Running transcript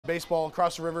baseball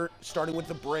across the river, starting with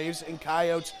the Braves and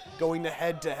Coyotes going to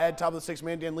head-to-head. Top of the sixth,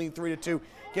 Mandan leading 3-2.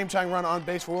 Game-tying run on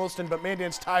base for Williston, but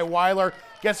Mandan's Ty Weiler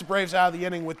gets the Braves out of the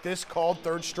inning with this called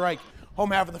third strike.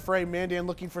 Home half of the frame, Mandan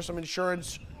looking for some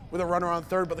insurance with a runner on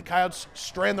third, but the Coyotes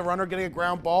strand the runner, getting a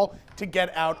ground ball to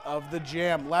get out of the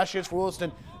jam. Last chance for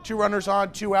Williston, 2 runners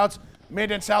on, 2 outs.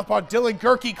 Mandan southpaw Dylan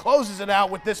Gerke closes it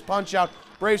out with this punch out.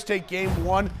 Braves take game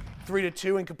 1,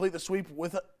 3-2, and complete the sweep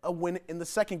with a win in the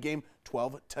second game,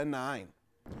 12-9.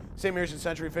 St. Mary's and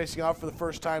Century facing off for the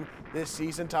first time this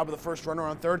season. Top of the first, runner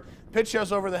on third. Pitch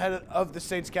goes over the head of the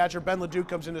Saints catcher. Ben Leduc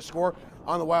comes in to score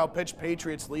on the wild pitch.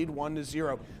 Patriots lead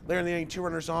 1-0. Later in the inning, 2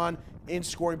 runners on in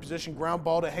scoring position. Ground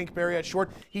ball to Hank Berry at short.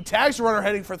 He tags the runner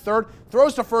heading for third.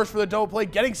 Throws to first for the double play,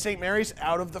 getting St. Mary's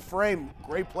out of the frame.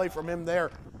 Great play from him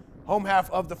there. Home half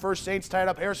of the first, Saints tied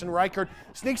up. Harrison Reichert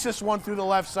sneaks this one through the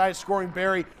left side, scoring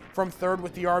Berry from third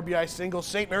with the RBI single.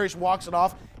 St. Mary's walks it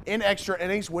off in extra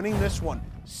innings, winning this one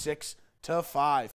 6-5.